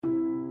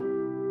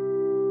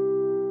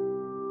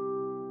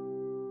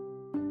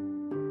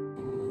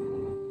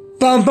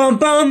Bum bum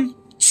bum,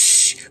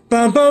 shh,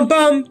 bum bum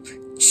bum,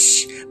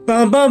 shh,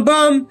 bum bum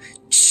bum,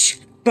 shh,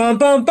 bum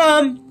bum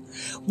bum.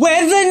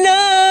 When the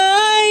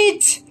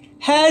night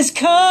has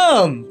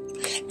come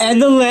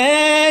and the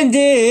land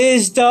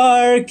is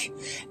dark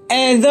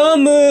and the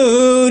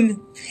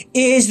moon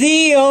is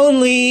the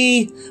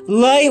only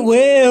light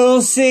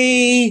we'll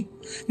see.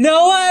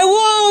 No, I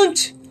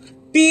won't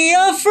be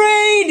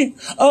afraid.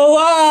 Oh,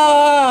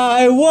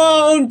 I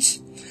won't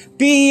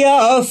be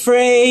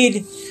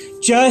afraid.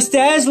 Just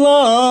as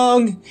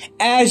long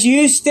as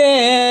you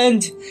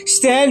stand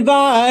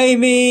by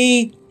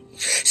me.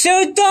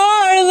 So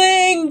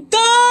darling,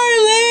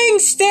 darling,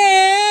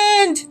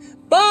 stand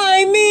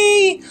by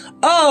me.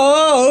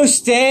 Oh,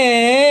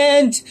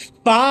 stand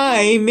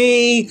by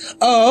me.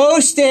 Oh,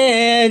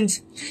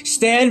 stand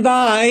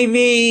by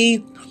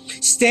me.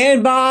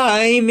 Stand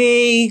by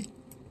me.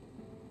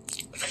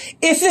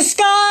 If the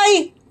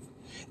sky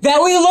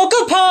that we look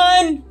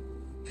upon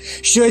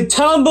should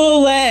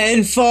tumble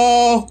and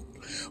fall,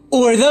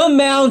 or the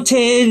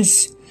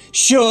mountains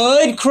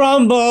should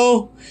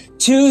crumble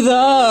to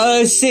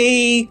the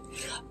sea,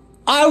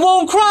 I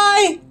won't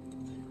cry,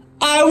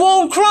 I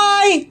won't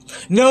cry,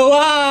 no,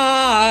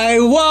 I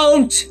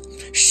won't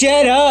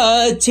shed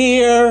a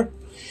tear,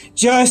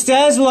 just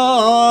as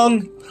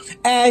long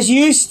as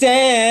you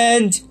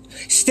stand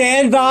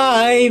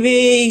by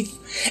me.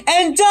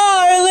 And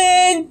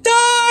darling,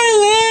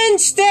 darling,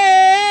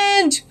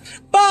 stand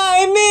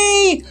by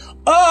me,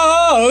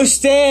 oh,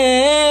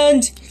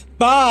 stand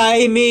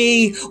by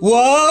me.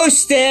 Whoa,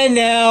 stand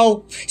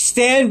now.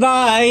 Stand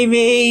by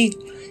me.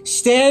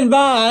 Stand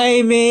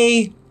by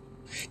me.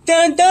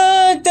 Dun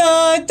dun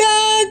dun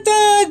dun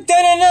dun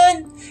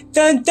dun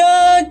dun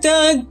dun dun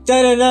dun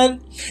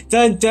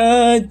dun dun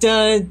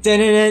dun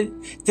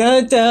dun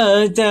dun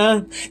dun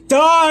dun.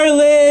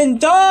 Darling,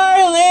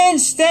 darling,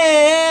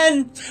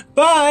 stand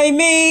by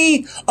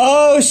me.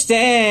 Oh,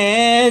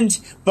 stand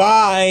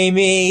by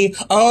me.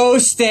 Oh,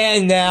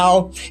 stand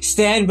now.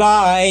 Stand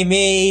by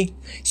me.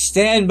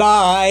 Stand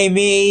by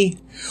me.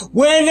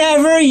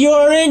 Whenever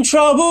you're in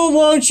trouble,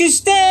 won't you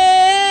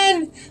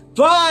stand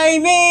by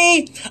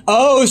me?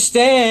 Oh,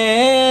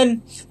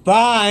 stand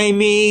by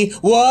me.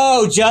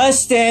 Whoa,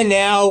 just stand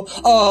now.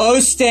 Oh,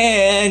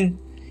 stand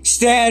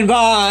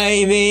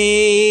by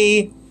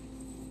me.